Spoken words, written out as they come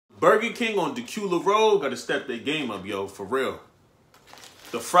Burger King on Decatur Road got to step their game up, yo, for real.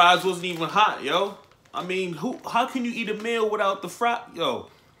 The fries wasn't even hot, yo. I mean, how can you eat a meal without the fry?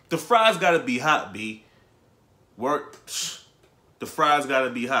 Yo, the fries got to be hot, B. The fries got to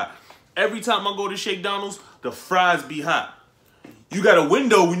be hot. Every time I go to Shakedonald's, the fries be hot. You got a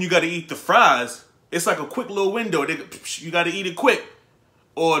window when you got to eat the fries. It's like a quick little window. You got to eat it quick.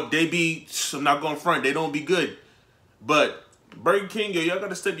 Or they be, I'm not going front, they don't be good. But Burger King, yo, y'all got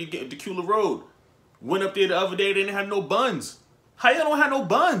to step your game. Decatur Road. Went up there the other day, they didn't have no buns. How y'all don't have no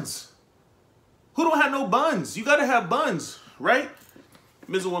buns? Who don't have no buns? You got to have buns, right?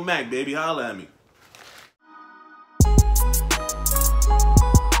 Mizzo Mack, baby, holla at me.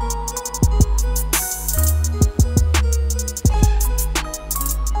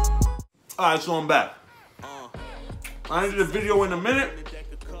 Alright, so I'm back. I ain't did a video in a minute,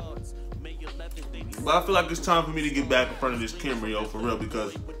 but I feel like it's time for me to get back in front of this camera, yo, for real,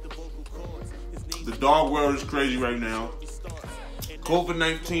 because the dog world is crazy right now.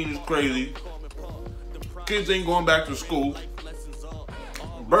 COVID-19 is crazy. Kids ain't going back to school.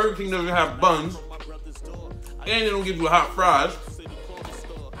 Burger King doesn't have buns. And they don't give you hot fries.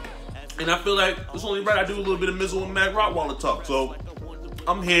 And I feel like it's only right I do a little bit of Mizzo Mack Rottweiler talk. So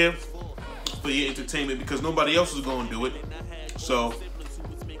I'm here for your entertainment because nobody else is going to do it. So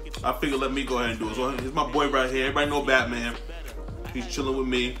I figured let me go ahead and do it. So here's my boy right here. Everybody know Batman. He's chilling with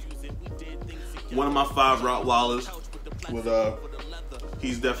me. One of my 5 Rottweilers.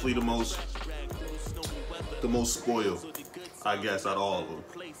 He's definitely the most spoiled, I guess, out of all of them.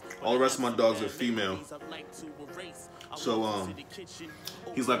 All the rest of my dogs are female. So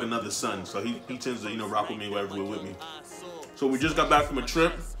he's like another son. So he tends to, rock with me wherever we're with me. So we just got back from a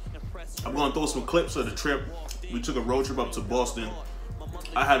trip. I'm gonna throw some clips of the trip. We took a road trip up to Boston.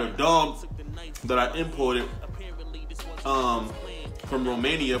 I had a dog that I imported from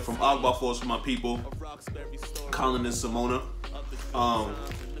Romania, from Agua Falls, for my people, Colin and Simona.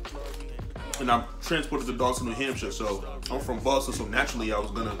 And I transported the dogs to New Hampshire. So I'm from Boston, so naturally I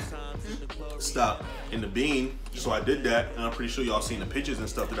was gonna stop in the Bean. So I did that, and I'm pretty sure y'all seen the pictures and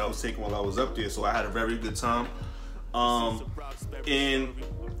stuff that I was taking while I was up there. So I had a very good time. And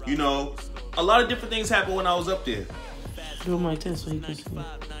a lot of different things happened when I was up there. Do them like this so you can see.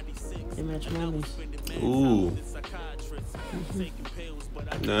 They match mommy's. Ooh.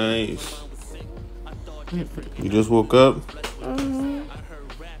 Nice. You just woke up?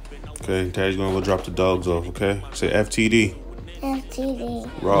 Okay, Daddy's gonna go drop the dogs off, okay? Say FTD. FTD.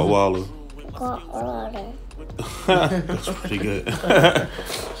 Rottweiler. Rottweiler. That's pretty good.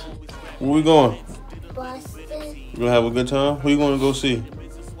 Where we going? Boston. You gonna have a good time? Who you gonna go see?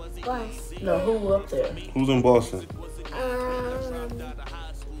 Boston. No, who up there? Who's in Boston?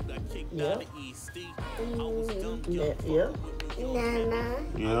 Yeah. Yeah. Nana.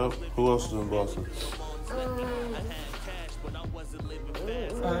 Yeah. Who else is in Boston?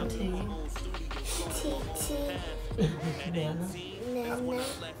 Auntie. Titi. Nana. Nana.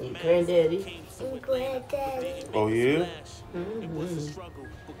 And granddaddy. And granddaddy. Oh yeah?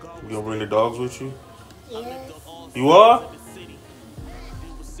 You gonna bring the dogs with you? Yes. You are?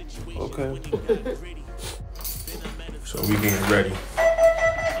 Okay. So we getting ready.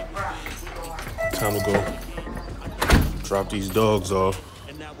 Time to go drop these dogs off.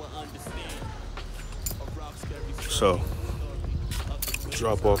 So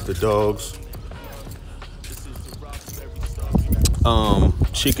drop off the dogs.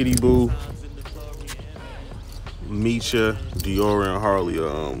 Chickadee Boo, Misha, Diora, and Harley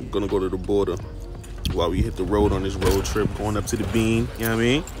are gonna go to the border while we hit the road on this road trip going up to the Bean. You know what I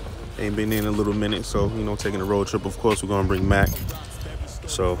mean? Ain't been in a little minute, so taking a road trip. Of course, we're gonna bring Mac.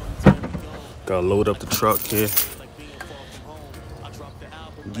 So gotta load up the truck here.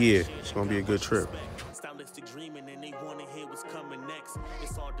 Yeah, it's gonna be a good trip.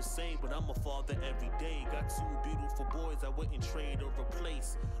 It's hard to say, but I'm a father every day. Got 2 beautiful boys I wouldn't trade or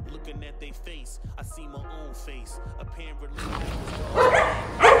replace. Looking at their face, I see my own face. Apparently.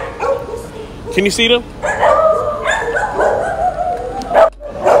 Can you see them? I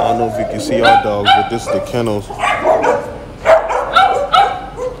don't know if you can see our dogs, but this is the kennels.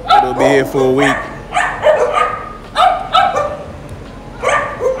 They'll be here for a week.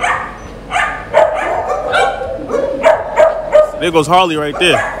 There goes Harley right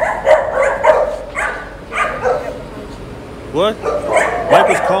there. What? Mike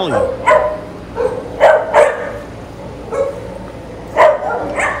was calling you.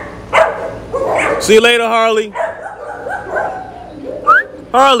 See you later, Harley.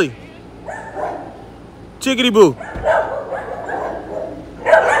 Harley. Chickadee Boo.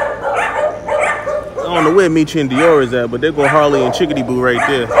 I don't don't know where Michi and Dior is at, but there go Harley and Chickadee Boo right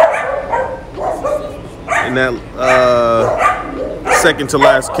there. In that second to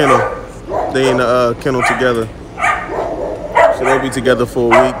last kennel. They in the kennel together. So they'll be together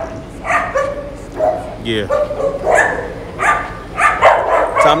for a week. Yeah.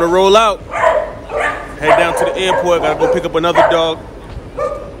 Time to roll out. Head down to the airport. Gotta go pick up another dog.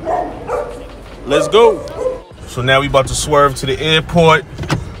 Let's go. So now we about to swerve to the airport.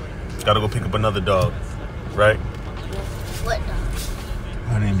 Gotta go pick up another dog, right? What dog?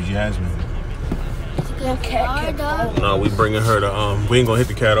 Her name is Jasmine. Our dog? No, we bringing her to we ain't gonna hit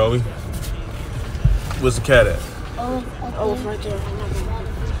the cat, are we? Where's the cat at? Oh, it's right there.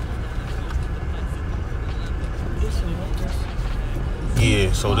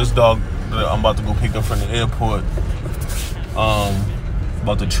 Yeah, so this dog that I'm about to go pick up from the airport.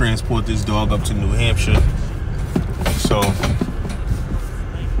 About to transport this dog up to New Hampshire. So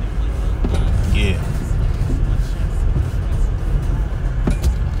yeah.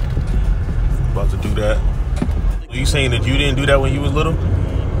 About to do that. Are you saying that you didn't do that when you was little?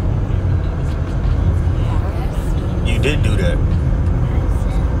 You did do that.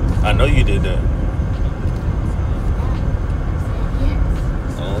 I know you did that.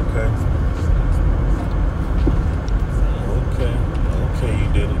 Okay. Okay, you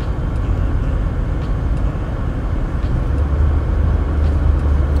did it.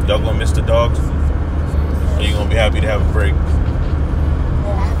 Y'all gonna miss the dogs? Or you gonna be happy to have a break?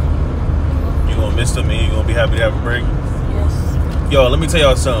 You gonna miss them and you gonna be happy to have a break? Yes. Yo, let me tell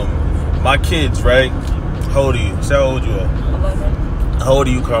y'all something. My kids, right? How old are you? Say how old you are. 11. How old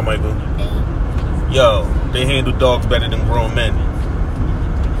are you, Carmichael? 8. Yo, they handle dogs better than grown men.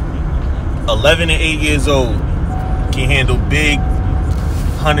 11 and 8 years old can handle big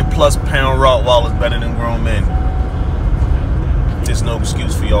 100+ pound Rottweilers better than grown men. There's no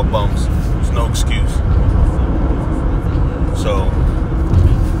excuse for y'all bums. There's no excuse. So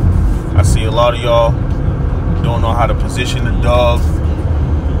I see a lot of y'all don't know how to position the dog.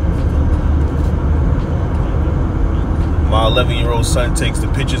 My 11-year-old son takes the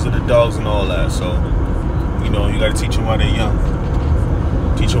pictures of the dogs and all that. So, you know, you gotta teach them while they're young.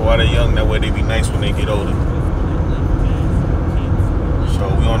 Teach them while they're young, that way they be nice when they get older. So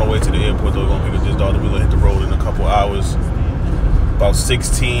we on our way to the airport though. We're gonna pick up this dog and we're gonna hit the road in a couple hours. About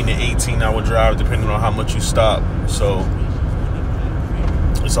 16 to 18 hour drive depending on how much you stop. So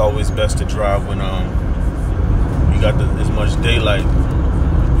it's always best to drive when you got as much daylight,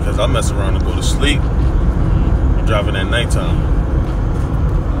 because I mess around and go to sleep driving at nighttime.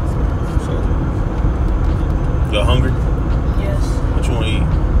 So y'all hungry? Yes. What you want to eat?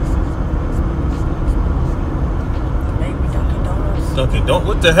 Maybe Dunkin' Donuts. Dunkin' Donuts?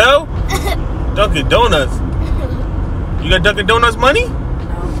 What the hell? Dunkin' Donuts? You got Dunkin' Donuts money? No.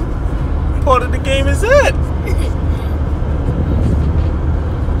 What part of the game is that?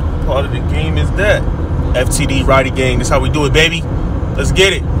 Part of the game is that. FTD Roddy Gang. That's how we do it, baby. Let's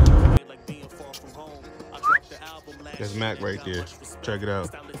get it. That's Mac right there. Check it out.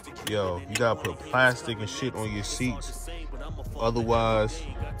 Yo, you gotta put plastic and shit on your seats. Otherwise,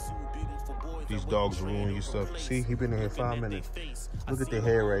 these dogs ruin your stuff. See, he been in here 5 minutes. Look at the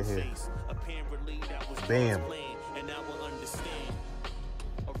hair right here. Bam.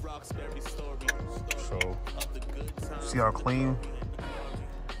 So, see how clean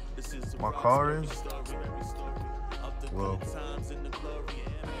my car is? Well,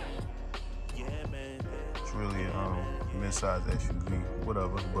 it's really a mid-size SUV,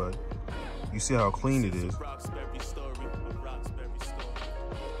 whatever, but you see how clean it is.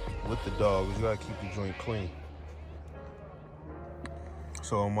 With the dogs, you gotta keep the joint clean.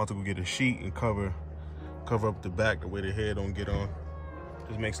 So I'm about to go get a sheet and cover up the back the way the hair don't get on.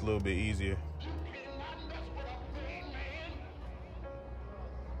 Just makes it a little bit easier.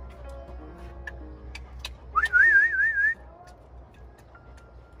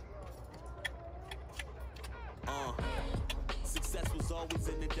 Success was always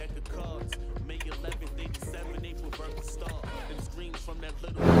in the deck of cards. May 11th, 87, April birth the star. Them screams from that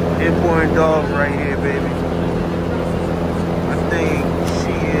little Airborne dog right here, baby. I think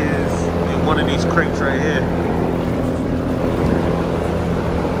she is in one of these crates right here.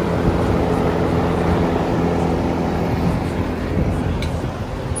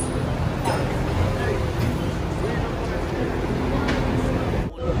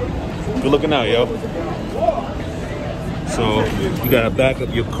 Good looking out, yo. So you gotta back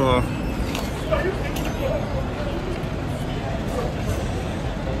up your car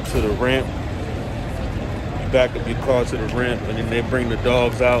to the ramp. You back up your car to the ramp, and then they bring the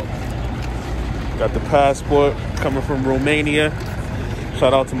dogs out. Got the passport coming from Romania.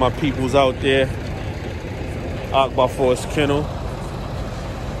 Shout out to my peoples out there. Akbar Force Kennel.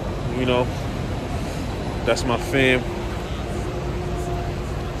 You know, that's my fam.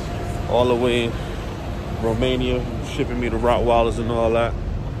 All the way in Romania, shipping me the Rottweilers and all that.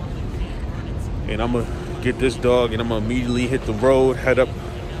 And I'm gonna get this dog and I'm gonna immediately hit the road, head up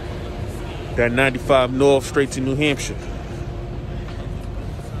that 95 north straight to New Hampshire.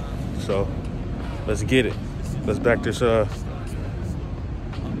 So let's get it. Let's back this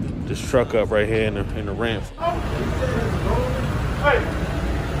truck up right here in the ramp. Hey,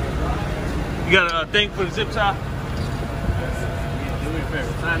 you got a thing for the zip tie? Do me a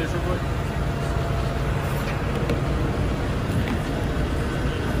favor, sign this real quick.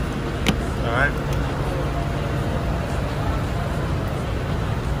 All right.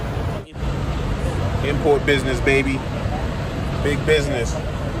 Import business, baby. Big business.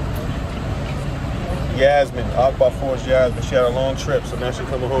 Yasmin, Akbar Force Yasmin. She had a long trip, so now she's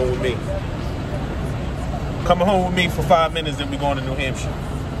coming home with me. Coming home with me for 5 minutes, then we're going to New Hampshire.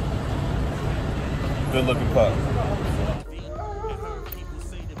 Good looking pup.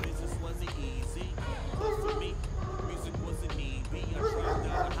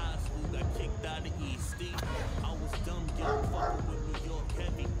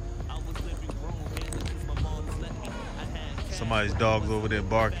 Somebody's dog's over there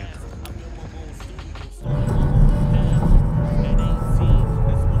barking.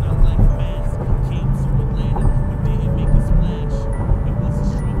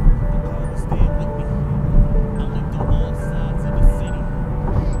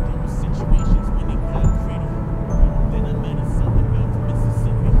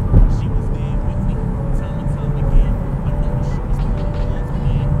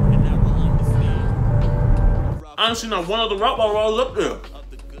 I seen not one of the Rottweilers up there.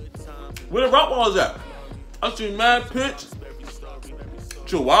 Where the Rottweilers at? I seen mad pits,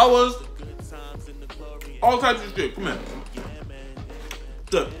 Chihuahuas, all types of shit. Come here.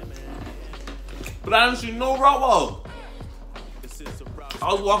 Look. But I didn't see no Rottweilers.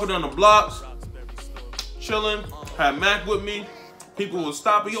 I was walking down the blocks, chilling, had Mac with me. People were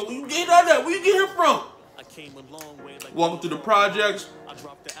stopping. Yo, where you get out of that? Where you get here from? Walking through the projects,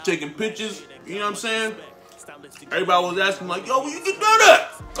 taking pictures, you know what I'm saying? Everybody was asking like, yo, where you get that?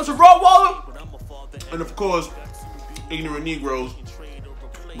 That's a Rottweiler? And of course, ignorant Negroes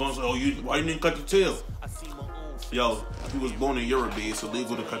gonna say, oh, why you didn't cut the tail? Yo, he was born in Europe, it's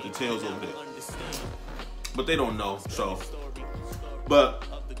illegal to cut the tails over there. But they don't know, so. But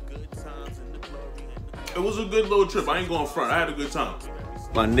it was a good little trip. I ain't going front. I had a good time.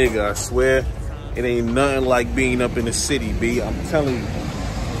 My nigga, I swear, it ain't nothing like being up in the city, B. I'm telling you.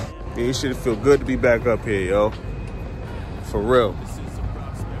 Yeah, it should feel good to be back up here, yo. For real.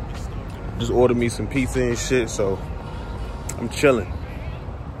 Just ordered me some pizza and shit, so I'm chilling.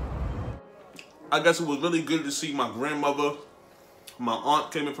 I guess it was really good to see my grandmother. My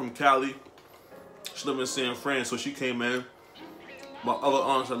aunt came in from Cali. She lived in San Fran, so she came in. My other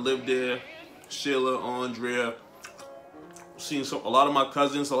aunts that lived there, Sheila, Andrea. Seen a lot of my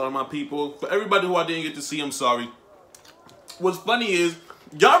cousins, a lot of my people. For everybody who I didn't get to see, I'm sorry. What's funny is,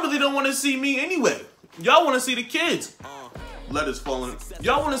 y'all really don't want to see me anyway. Y'all want to see the kids. Letters falling.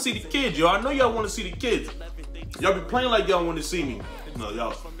 Y'all want to see the kids, yo. I know y'all want to see the kids. Y'all be playing like y'all want to see me. No,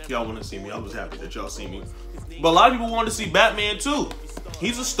 y'all want to see me. I was happy that y'all see me. But a lot of people want to see Batman too.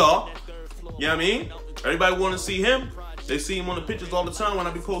 He's a star. You know what I mean? Everybody want to see him. They see him on the pictures all the time when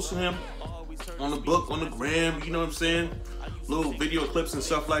I be posting him on the book, on the gram. You know what I'm saying? Little video clips and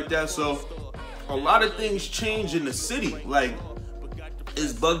stuff like that. So a lot of things change in the city. Like,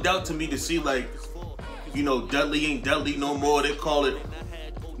 it's bugged out to me to see, like, you know, Dudley ain't Dudley no more. They call it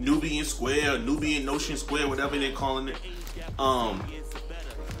Nubian Square, or Nubian Notion Square, whatever they're calling it.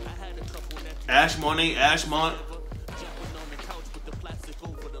 Ashmont ain't Ashmont.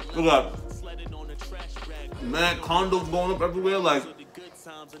 Look up. Man, condos going up everywhere. Like,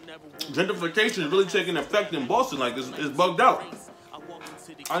 gentrification is really taking effect in Boston. Like, it's bugged out.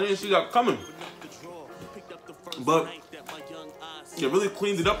 I didn't see that coming. But it really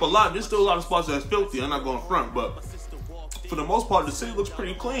cleaned it up a lot. There's still a lot of spots that's filthy. I'm not going front, but for the most part, the city looks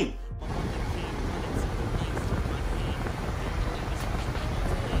pretty clean.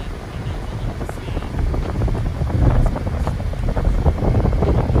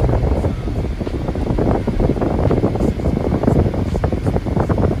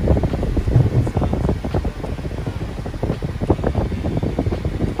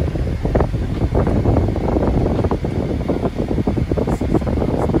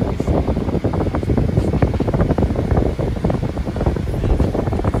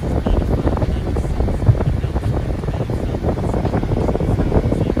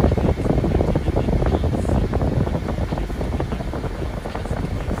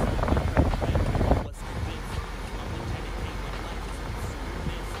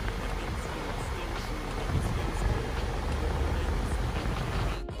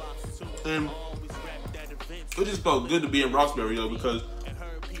 just felt good to be in Roxbury, yo, because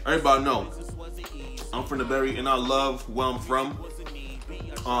everybody know I'm from the Berry and I love where I'm from.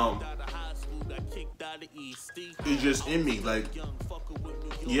 It's just in me. Like,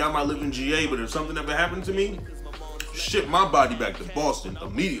 yeah, I might live in GA, but if something ever happened to me, ship my body back to Boston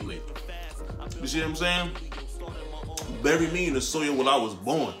immediately. You see what I'm saying? Bury me in the soil where I was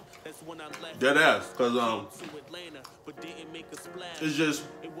born. Dead ass. Cause it's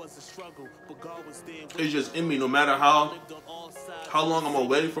just in me. No matter how long I'm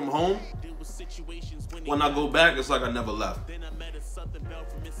away from home, when I go back, it's like I never left.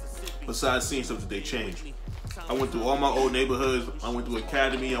 Besides seeing stuff that they changed. I went through all my old neighborhoods. I went through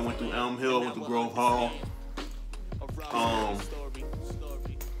Academy. I went through Elm Hill. I went through Grove Hall.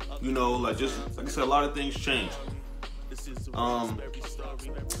 You know, like I said, a lot of things changed.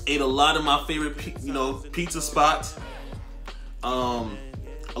 Ate a lot of my favorite, pizza spots.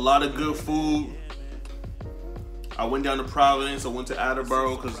 A lot of good food. I went down to Providence. I went to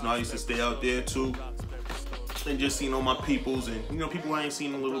Attleboro because I used to stay out there too. And just seen all my peoples and people I ain't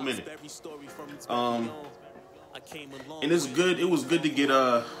seen in a little minute. And it's good. It was good to get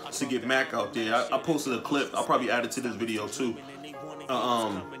Mac out there. I posted a clip. I'll probably add it to this video too.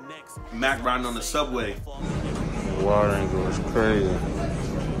 Mac riding on the subway. The water angle is crazy.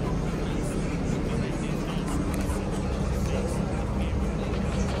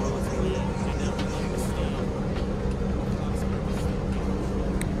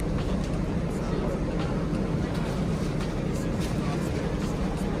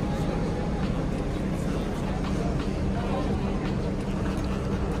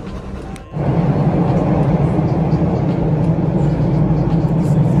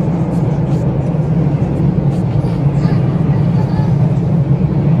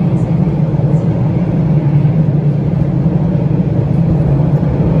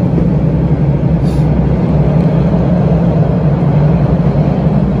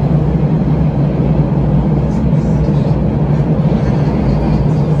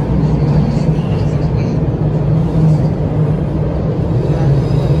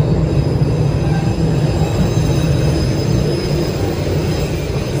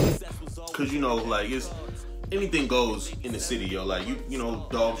 Anything goes in the city, yo. Like,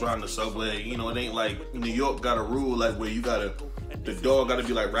 dogs riding the subway. It ain't like New York got a rule like where the dog gotta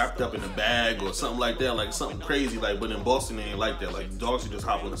be like wrapped up in a bag or something like that, like something crazy. Like, but in Boston it ain't like that. Like, dogs should just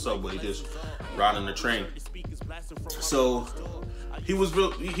hop on the subway, just ride on the train. So he was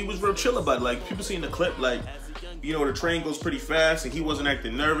real chill about it. Like, people seen the clip, like, the train goes pretty fast and he wasn't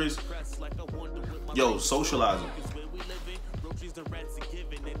acting nervous. Yo, socializing.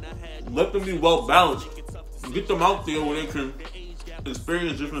 Let them be well balanced. Get them out there where they can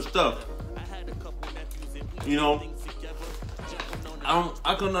experience different stuff.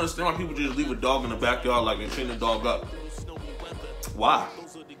 I couldn't understand why people just leave a dog in the backyard like and chain the dog up. Why?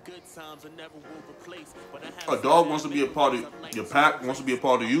 A dog wants to be a part of your pack, wants to be a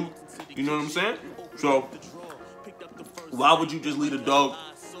part of you. You know what I'm saying? So why would you just leave a dog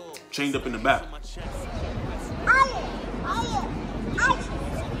chained up in the back?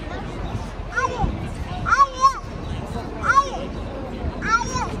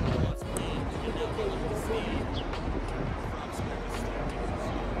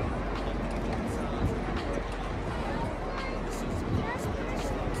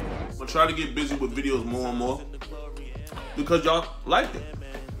 Try to get busy with videos more and more because y'all liked it.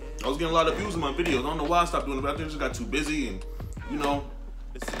 I was getting a lot of views on my videos. I don't know why I stopped doing it, but I think I just got too busy and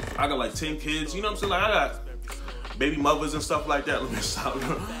I got like 10 kids. You know what I'm saying? Like, I got baby mothers and stuff like that. Let me stop.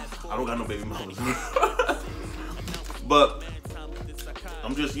 I don't got no baby mothers. But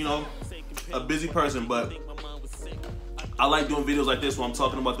I'm just, a busy person, but I like doing videos like this where I'm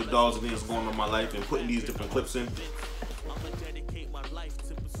talking about the dogs and things going on in my life and putting these different clips in.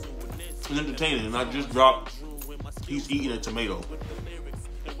 It's entertaining, and I just dropped he's eating a tomato.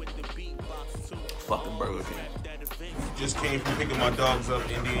 Fucking Burger King. Just came from picking my dogs up,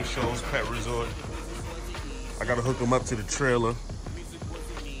 Indian Shoals Pet Resort. I gotta hook them up to the trailer.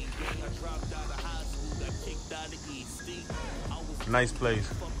 Nice place.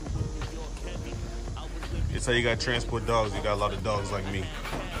 It's how you gotta transport dogs. You got a lot of dogs like me.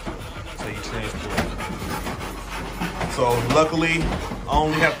 That's how you transport. So luckily, I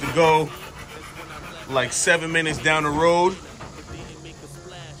only have to go like 7 minutes down the road.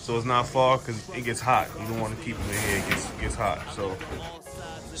 So it's not far because it gets hot. You don't want to keep them in here. It gets hot.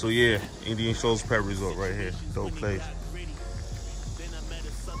 So yeah, Indian Shoals Pet Resort right here. Dope place.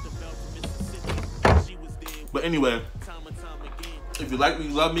 But anyway, if you like me,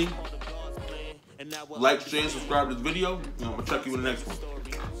 love me, like, share, and subscribe to this video. I'm gonna check you in the next one.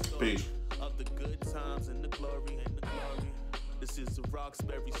 Peace.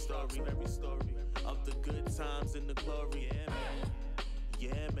 Roxbury story of the good times and the glory. Yeah, man.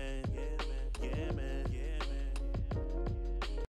 Yeah, man. Yeah, man. Yeah, man.